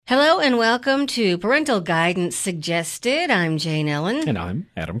Hello and welcome to Parental Guidance Suggested. I'm Jane Ellen. And I'm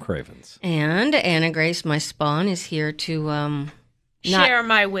Adam Cravens. And Anna Grace, my spawn, is here to share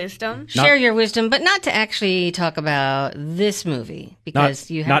my wisdom. Share your wisdom, but not to actually talk about this movie because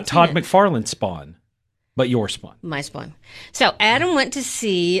you haven't Not Todd seen it. McFarlane's Spawn, but your Spawn. My spawn. So Adam went to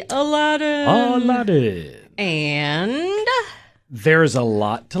see Aladdin. Aladdin. And There's a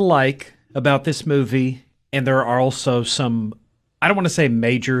lot to like about this movie, and there are also some, I don't want to say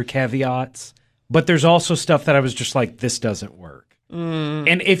major caveats, but there's also stuff that I was just like, this doesn't work.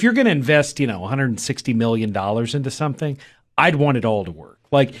 And if you're going to invest, $160 million into something, I'd want it all to work.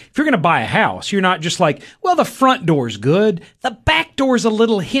 Like, if you're going to buy a house, you're not just like, well, the front door's good, the back door's a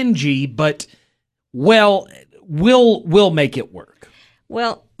little hingy, but, well, we'll make it work.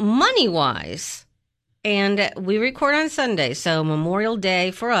 well, money-wise, and we record on Sunday, so Memorial Day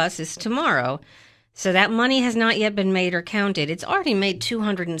for us is tomorrow. So that money has not yet been made or counted. It's already made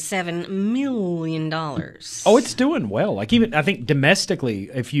 $207 million. Oh, it's doing well. Like, even, I think domestically,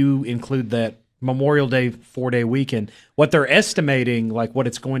 if you include that Memorial Day 4-day weekend, what they're estimating, like what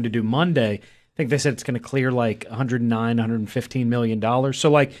it's going to do Monday, I think they said it's going to clear like $115 million. So,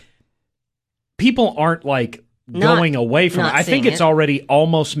 like, people aren't like going away from it. I think it's already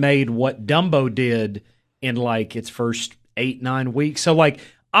almost made what Dumbo did in like its first 8-9 weeks. So, like,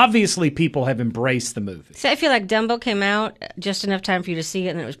 obviously people have embraced the movie. So I feel like Dumbo came out just enough time for you to see it,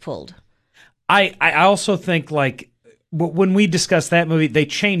 and then it was pulled. I also think, like, when we discussed that movie, they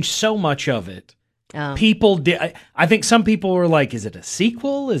changed so much of it. People did. I think some people were like, "Is it a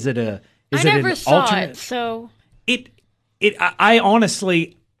sequel? Is it a? Is I it never an saw alternate?" it, so I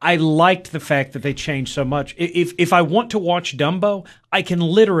honestly, I liked the fact that they changed so much. If I want to watch Dumbo, I can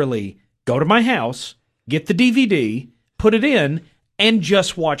literally go to my house, get the DVD, put it in, and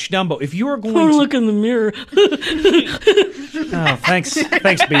just watch Dumbo. If you are going to look in the mirror. Oh, thanks,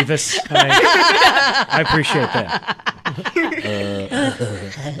 Beavis. I appreciate that.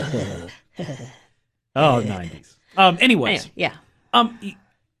 Oh, 90s. Anyways, Yeah.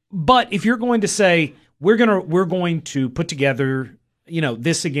 But if you're going to say we're going to put together,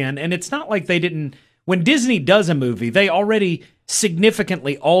 this again, and it's not like they didn't. When Disney does a movie, they already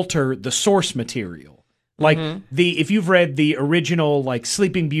significantly alter the source material. Like if you've read the original, like,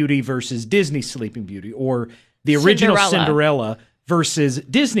 Sleeping Beauty versus Disney Sleeping Beauty, or the original Cinderella versus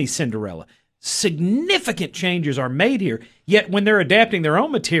Disney Cinderella, significant changes are made here. Yet when they're adapting their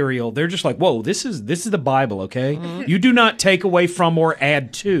own material, they're just like, "Whoa, this is the Bible, okay? You do not take away from or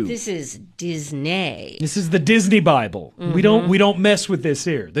add to. This is Disney. This is the Disney Bible. We don't mess with this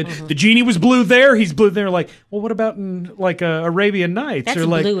here. The genie was blue there. He's blue there. Like, well, what about in like Arabian Nights? That's or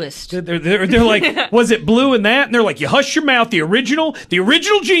like, bluest. They're like, was it blue in that? And they're like, you hush your mouth. The original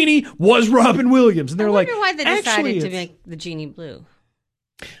genie was Robin Williams. And they're I wonder like, why they actually, decided to make the genie blue.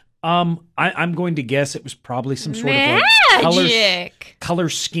 I'm going to guess it was probably some sort of like color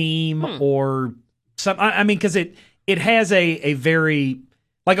scheme or some. I mean, because it has a very,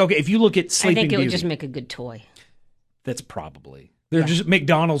 like, okay, if you look at Sleeping I think it Beauty, would just make a good toy. that's probably. They're just,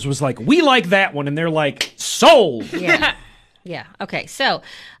 McDonald's was like, we like that one, and they're like, sold. Yeah. Yeah. Okay. So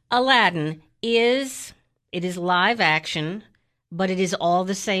Aladdin is live action, but it is all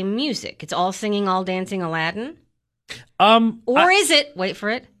the same music. It's all singing, all dancing Aladdin. Or is it, wait for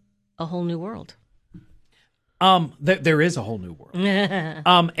it, A Whole New World? There is a whole new world.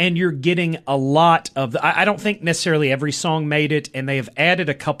 And you're getting a lot of I don't think necessarily every song made it, and they have added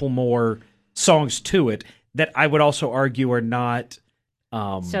a couple more songs to it that I would also argue are not.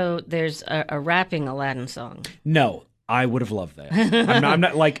 So there's a rapping Aladdin song. No, I would have loved that. I'm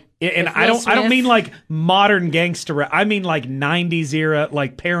not like, and With I Will don't mean Smith? like modern gangster rap. I mean like 90s era,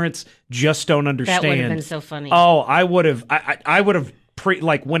 like parents just don't understand. That would have been so funny. Oh, I would have. I would have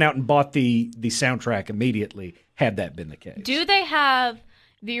went out and bought the soundtrack immediately had that been the case. do they have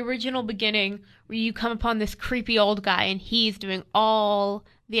the original beginning where you come upon this creepy old guy and he's doing all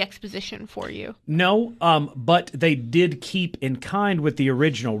the exposition for you? No, but they did keep in kind with the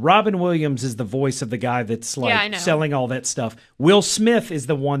original. Robin Williams is the voice of the guy that's Yeah, I like know. selling all that stuff. Will Smith is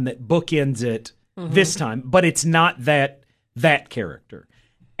the one that bookends it this time, but it's not that character.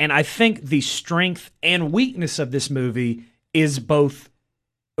 And I think the strength and weakness of this movie is both.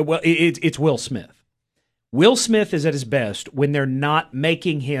 Well, it's Will Smith. Will Smith is at his best when they're not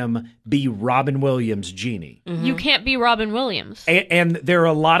making him be Robin Williams' genie. You can't be Robin Williams. And there are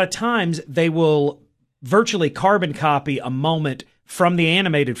a lot of times they will virtually carbon copy a moment from the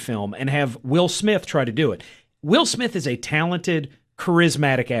animated film and have Will Smith try to do it. Will Smith is a talented,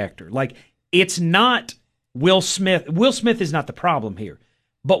 charismatic actor. Like, it's not Will Smith. Will Smith is not the problem here.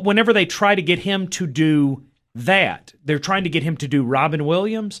 But whenever they try to get him to do that. They're trying to get him to do Robin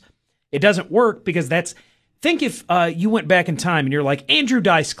Williams. It doesn't work because think if you went back in time and you're like, Andrew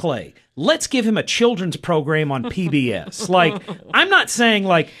Dice Clay, let's give him a children's program on PBS. Like, I'm not saying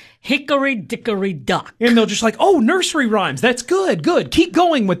like, Hickory Dickory Dock. and they'll just like, oh, nursery rhymes. That's good. Keep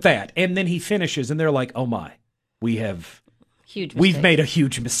going with that. And then he finishes and they're like, oh my, we've made a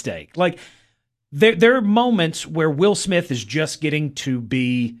huge mistake. Like, there are moments where Will Smith is just getting to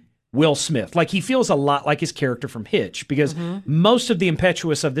be Will Smith. Like, he feels a lot like his character from Hitch because most of the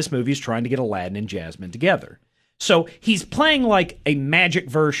impetuous of this movie is trying to get Aladdin and Jasmine together. So he's playing like a magic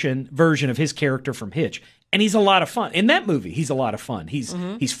version of his character from Hitch. And he's a lot of fun. In that movie, he's a lot of fun. He's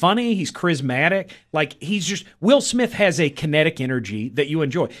funny, he's charismatic. Like, Will Smith has a kinetic energy that you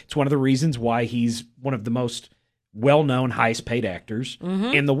enjoy. It's one of the reasons why he's one of the most well-known, highest paid actors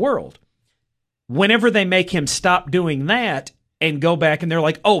in the world. Whenever they make him stop doing that and go back and they're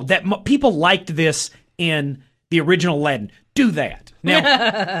like, oh, people liked this in the original Aladdin, do that.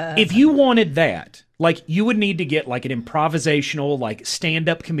 Now, if you wanted that, like, you would need to get like an improvisational, like,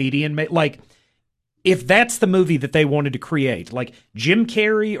 stand-up comedian. Like, if that's the movie that they wanted to create, like Jim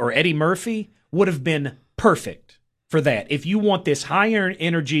Carrey or Eddie Murphy would have been perfect for that. If you want this higher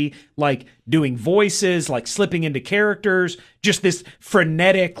energy, like doing voices, like slipping into characters, just this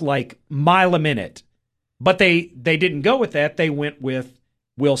frenetic, like mile a minute. But they didn't go with that. They went with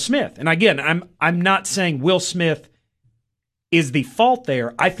Will Smith. And again, I'm not saying Will Smith is the fault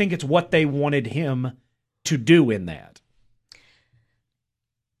there. I think it's what they wanted him to do in that.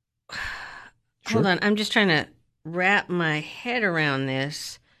 Hold on, I'm just trying to wrap my head around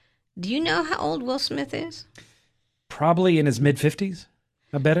this. Do you know how old Will Smith is? Probably in his mid-50s,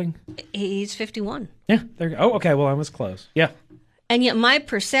 I'm betting. He's 51. Yeah, there you go. Oh, okay, well, I was close. Yeah. And yet my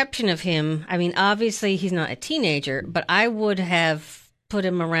perception of him, I mean, obviously he's not a teenager, but I would have put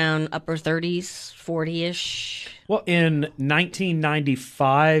him around upper 30s, 40-ish. Well, in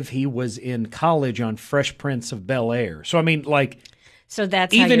 1995, he was in college on Fresh Prince of Bel-Air. So, I mean, like... So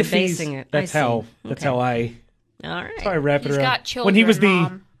that's how you're basing it. That's how I... All right. That's how I wrap it He's around. got children, when he was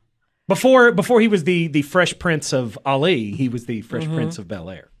Mom. Before he was the Fresh Prince of Ali, he was the Fresh Prince of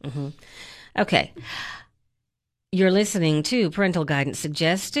Bel-Air. Okay. You're listening to Parental Guidance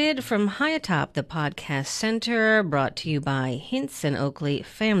Suggested from high atop the Podcast Center, brought to you by Hinson Oakley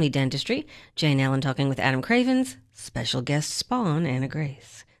Family Dentistry. Jane Allen talking with Adam Cravens, special guest Spawn, Anna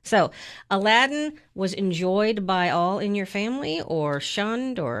Grace. So, Aladdin was enjoyed by all in your family or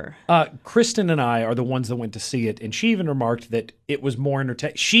shunned or? Kristen and I are the ones that went to see it, and she even remarked that it was more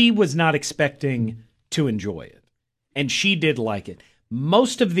entertaining. She was not expecting to enjoy it, and she did like it.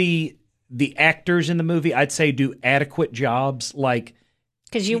 Most of the actors in the movie, I'd say, do adequate jobs. Like,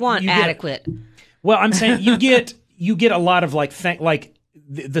 because you want adequate. Well, I'm saying you get a lot of like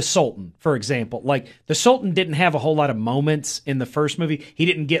the Sultan, for example. Like, the Sultan didn't have a whole lot of moments in the first movie. He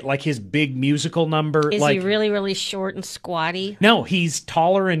didn't get like his big musical number. Is he really, really short and squatty? No, he's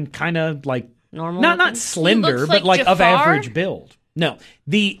taller and kind of like normal. Not slender, but like Jafar? of average build. No,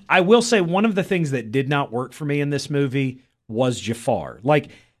 I will say one of the things that did not work for me in this movie was Jafar. Like,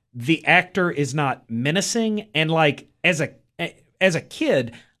 the actor is not menacing, and like as a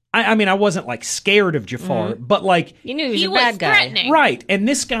kid, I mean, I wasn't like scared of Jafar, but like you knew he was a bad guy, threatening. Right? And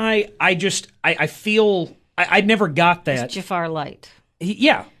this guy, I feel I never got that. It's Jafar light.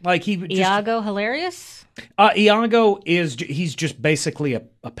 Like he Iago hilarious. Iago he's just basically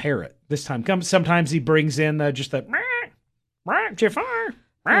a parrot. This time, sometimes he brings in just the Jafar,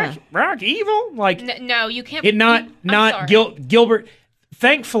 rock evil. Like no, you can't. Not Gilbert.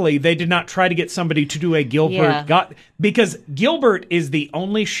 Thankfully, they did not try to get somebody to do a Gilbert because Gilbert is the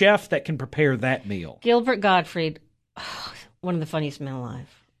only chef that can prepare that meal. Gilbert Gottfried, one of the funniest men alive,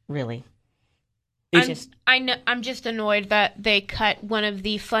 really. I'm just annoyed that they cut one of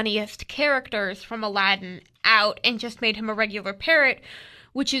the funniest characters from Aladdin out and just made him a regular parrot,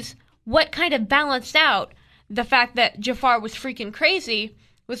 which is what kind of balanced out the fact that Jafar was freaking crazy,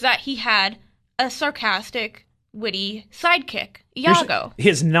 was that he had a sarcastic, witty sidekick, Iago.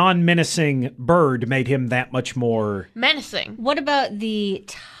 His non-menacing bird made him that much more menacing. What about the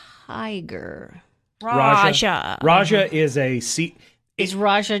tiger? Raja. Raja is Is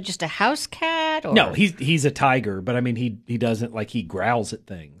Raja just a house cat? Or? No, he's a tiger, but I mean he doesn't like he growls at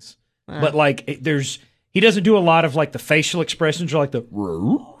things. But like he doesn't do a lot of like the facial expressions or like the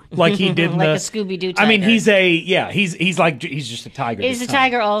like he did like a Scooby-Doo tiger. I mean he's just a tiger. Is the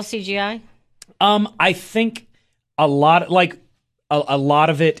tiger all CGI? I think a lot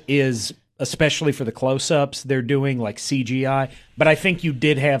of it is especially for the close-ups, they're doing like CGI. But I think you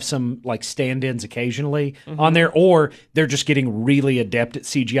did have some like stand-ins occasionally on there, or they're just getting really adept at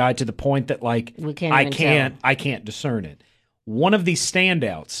CGI to the point that like I can't discern it. One of these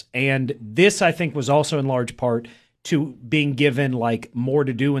standouts, and this I think was also in large part to being given like more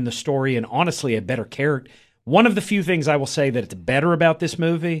to do in the story and honestly a better character. One of the few things I will say that it's better about this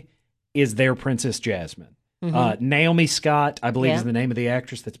movie is their Princess Jasmine. Naomi Scott, I believe, is the name of the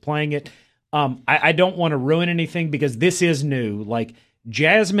actress that's playing it. I don't want to ruin anything because this is new. Like,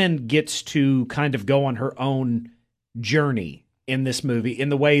 Jasmine gets to kind of go on her own journey in this movie in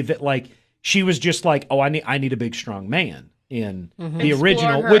the way that, like, she was just like, oh, I need a big, strong man in the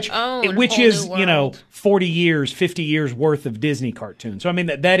original, which is, 40 years, 50 years worth of Disney cartoons. So, I mean,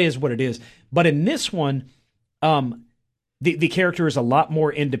 that is what it is. But in this one, the character is a lot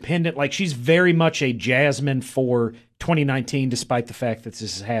more independent. Like, she's very much a Jasmine for 2019, despite the fact that this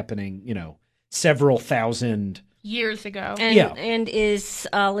is happening, several thousand years ago. And is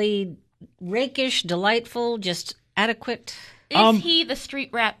Ali rakish, delightful, just adequate? Is he the street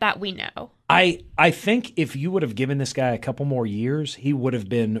rat that we know? I think if you would have given this guy a couple more years, he would have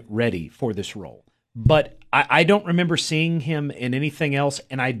been ready for this role. But I don't remember seeing him in anything else,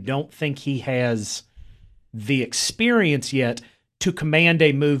 and I don't think he has the experience yet to command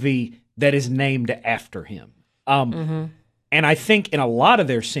a movie that is named after him. And I think in a lot of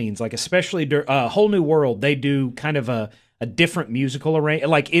their scenes, like especially Whole New World, they do kind of a different musical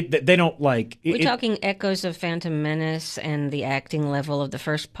arrangement. Like they don't like. We're talking echoes of Phantom Menace and the acting level of the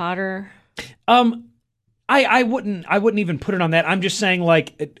first Potter. I wouldn't even put it on that. I'm just saying,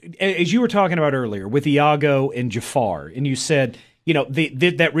 like, as you were talking about earlier with Iago and Jafar, and you said,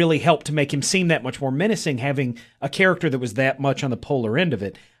 that really helped to make him seem that much more menacing, having a character that was that much on the polar end of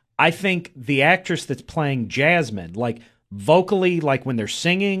it. I think the actress that's playing Jasmine, like, vocally, like when they're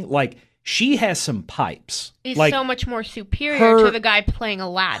singing, like, she has some pipes. Is like, so much more superior to the guy playing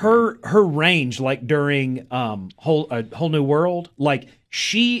Aladdin. Her range, like during Whole New World, like,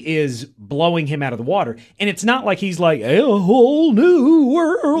 she is blowing him out of the water, and it's not like he's like a whole new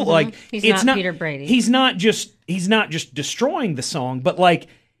world. Like, he's not Peter Brady. He's not just destroying the song, but like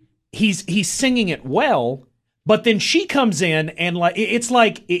he's singing it well. But then she comes in and like it's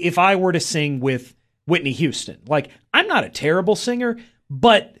like if I were to sing with Whitney Houston. Like, I'm not a terrible singer,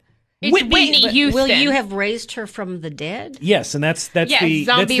 but it's Whitney Houston. Will you have raised her from the dead? Yes, and that's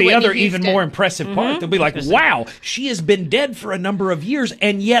the other even more impressive part. They'll be like, wow, she has been dead for a number of years,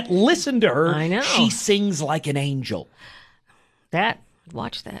 and yet listen to her. I know. She sings like an angel.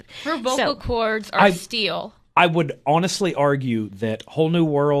 Watch that. Her vocal cords are steel. I would honestly argue that Whole New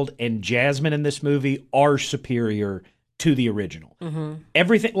World and Jasmine in this movie are superior to the original.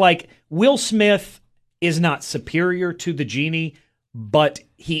 Everything, like, Will Smith is not superior to the genie, but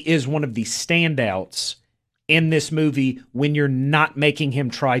he is one of the standouts in this movie when you're not making him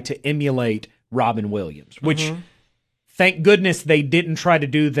try to emulate Robin Williams, which thank goodness they didn't try to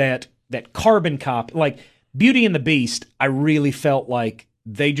do that carbon copy. Like Beauty and the Beast, I really felt like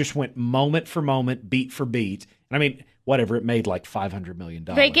they just went moment for moment, beat for beat. And I mean, whatever, it made like $500 million.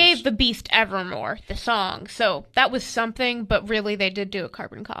 They gave The Beast Evermore, the song, so that was something, but really they did do a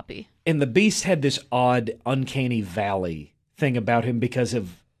carbon copy. And The Beast had this odd, uncanny valley thing about him because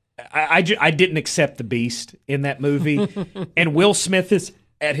of I didn't accept the Beast in that movie. And Will Smith is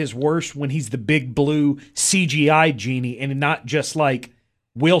at his worst when he's the big blue CGI genie and not just like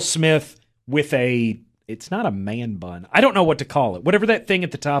Will Smith with it's not a man bun. I don't know what to call it. Whatever that thing at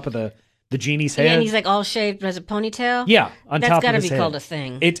the top of the genie's head. Yeah, and he's like all shaved, has a ponytail. Yeah, on top of his head. That's got to be called a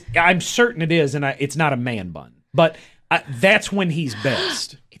thing. I'm certain it is, and it's not a man bun. But that's when he's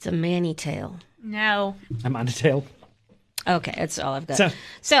best. It's a manny tail. No. I'm on a tail. Okay, that's all I've got.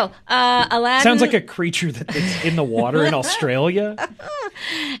 So, Aladdin... Sounds like a creature that's in the water in Australia.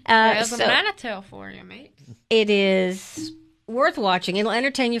 There's a manatee for you, mate. It is worth watching. It'll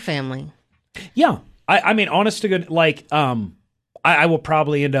entertain your family. Yeah. I mean, honest to good, like, I will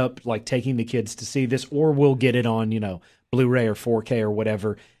probably end up, like, taking the kids to see this, or we'll get it on, Blu-ray or 4K or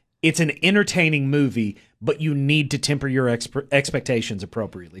whatever. It's an entertaining movie, but you need to temper your expectations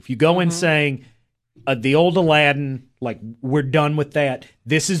appropriately. If you go in saying... the old Aladdin, like, we're done with that.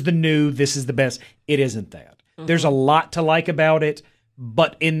 This is the new, this is the best. It isn't that. There's a lot to like about it,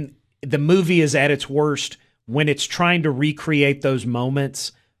 but the movie is at its worst when it's trying to recreate those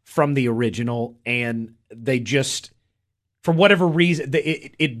moments from the original, and they just, for whatever reason,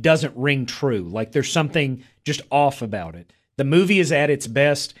 it doesn't ring true. Like, there's something just off about it. The movie is at its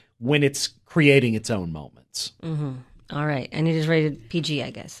best when it's creating its own moments. All right, and it is rated PG, I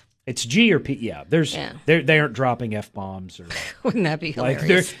guess. It's G or P. Yeah, they aren't dropping F-bombs or Wouldn't that be like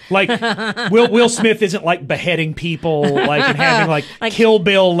hilarious? Will Smith isn't like beheading people like and having like Kill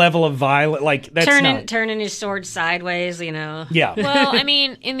Bill level of violence. Like that's turning his sword sideways. Yeah. Well, I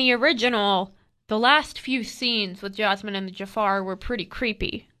mean, in the original, the last few scenes with Jasmine and Jafar were pretty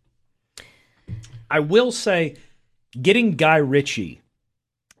creepy. I will say, getting Guy Ritchie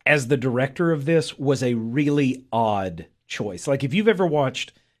as the director of this was a really odd choice. Like, if you've ever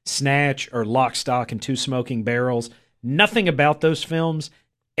watched Snatch or Lock, Stock, and Two Smoking Barrels, nothing about those films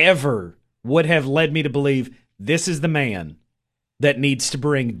ever would have led me to believe this is the man that needs to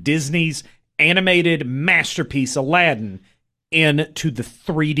bring Disney's animated masterpiece, Aladdin, into the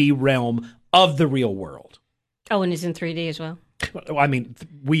 3D realm of the real world. Oh, and it's in 3D as well? I mean,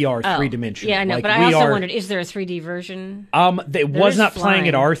 we are three-dimensional. Yeah, I know, like, but I also wondered, is there a 3D version? It was not playing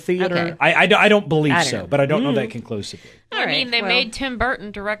at our theater. Okay. I don't believe so, know. but I don't know that conclusively. I mean, they made Tim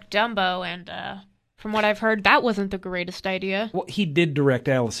Burton direct Dumbo, and from what I've heard, that wasn't the greatest idea. Well, he did direct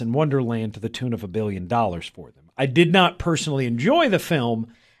Alice in Wonderland to the tune of $1 billion for them. I did not personally enjoy the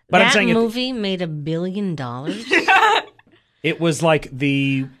film, but that I'm saying movie made $1 billion? It was like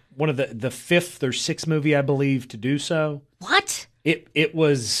one of the fifth or sixth movie, I believe, to do so. What? It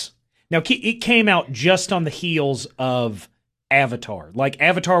was now it came out just on the heels of Avatar. Like,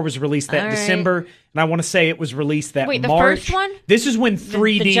 Avatar was released that December, and I want to say it was released that Wait, the March. first one? This is when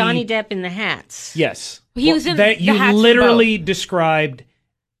 3D The Johnny Depp in the hats. Yes, He was in that. the You hats literally described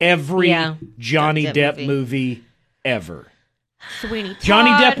every Johnny Depp Depp movie ever. Sweeney Todd, Johnny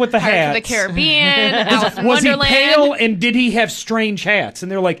Depp with the Pirates of hats. the Caribbean, Alice in Was he Wonderland. pale, and did he have strange hats?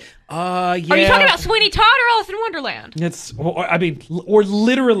 And they're like, yeah. Are you talking about Sweeney Todd or Alice in Wonderland? It's, I mean, or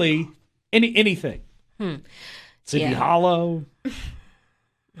literally anything. Sleepy Hollow.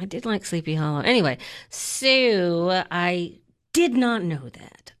 I did like Sleepy Hollow. Anyway, so I did not know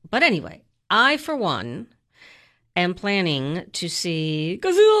that. But anyway, I, for one, am planning to see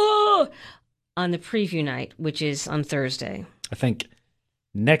Godzilla on the preview night, which is on Thursday. I think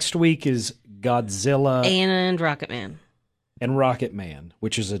next week is Godzilla And Rocketman. and Rocket Man,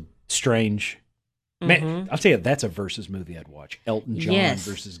 which is a strange... Man, I'll tell you, that's a versus movie I'd watch. Elton John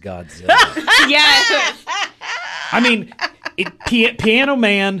versus Godzilla. Yes. I mean, Piano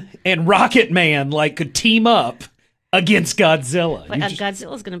Man and Rocket Man like could team up against Godzilla. But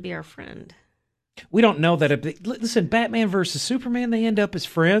Godzilla's going to be our friend. We don't know that. Listen, Batman versus Superman, they end up as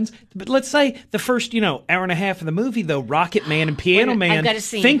friends. But let's say the first, hour and a half of the movie, though, Rocket Man and Piano Man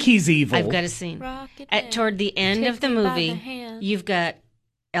think he's evil. I've got a scene. Rocket Man, Toward the end of the take me by movie, the hand. you've got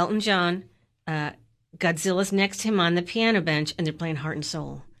Elton John, Godzilla's next to him on the piano bench, and they're playing Heart and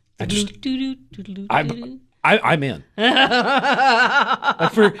Soul. I'm in.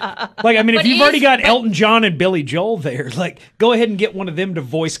 If you've already got Elton John and Billy Joel there, go ahead and get one of them to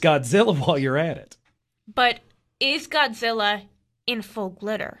voice Godzilla while you're at it. But is Godzilla in full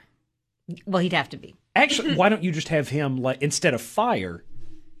glitter? Well, he'd have to be. Actually, why don't you just have him, instead of fire,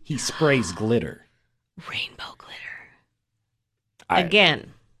 he sprays glitter. Rainbow glitter.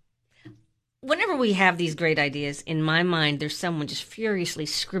 Again. Whenever we have these great ideas, in my mind, there's someone just furiously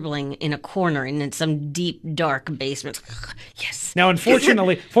scribbling in a corner in some deep, dark basement. Yes. Now,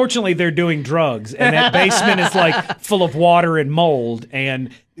 fortunately, they're doing drugs, and that basement is full of water and mold. And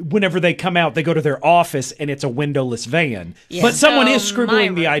whenever they come out, they go to their office, and it's a windowless van. Yeah. But someone is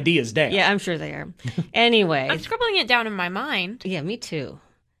scribbling the ideas down. Yeah, I'm sure they are. Anyway, I'm scribbling it down in my mind. Yeah, me too.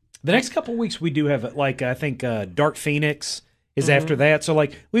 The next couple of weeks, we do have I think Dark Phoenix is after that. So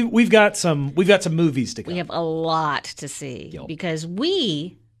we've got some movies to come. We have a lot to see because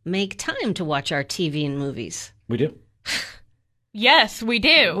we make time to watch our TV and movies. We do. Yes, we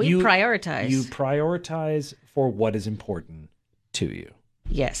do. We prioritize. You prioritize for what is important to you.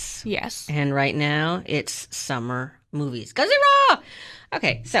 Yes. Yes. And right now it's summer movies. Godzilla!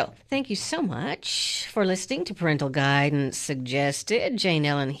 Okay, so thank you so much for listening to Parental Guidance Suggested. Jane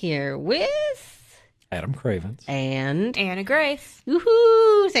Ellen here with Adam Cravens. And Anna Grace.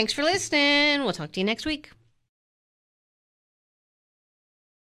 Woohoo! Thanks for listening. We'll talk to you next week.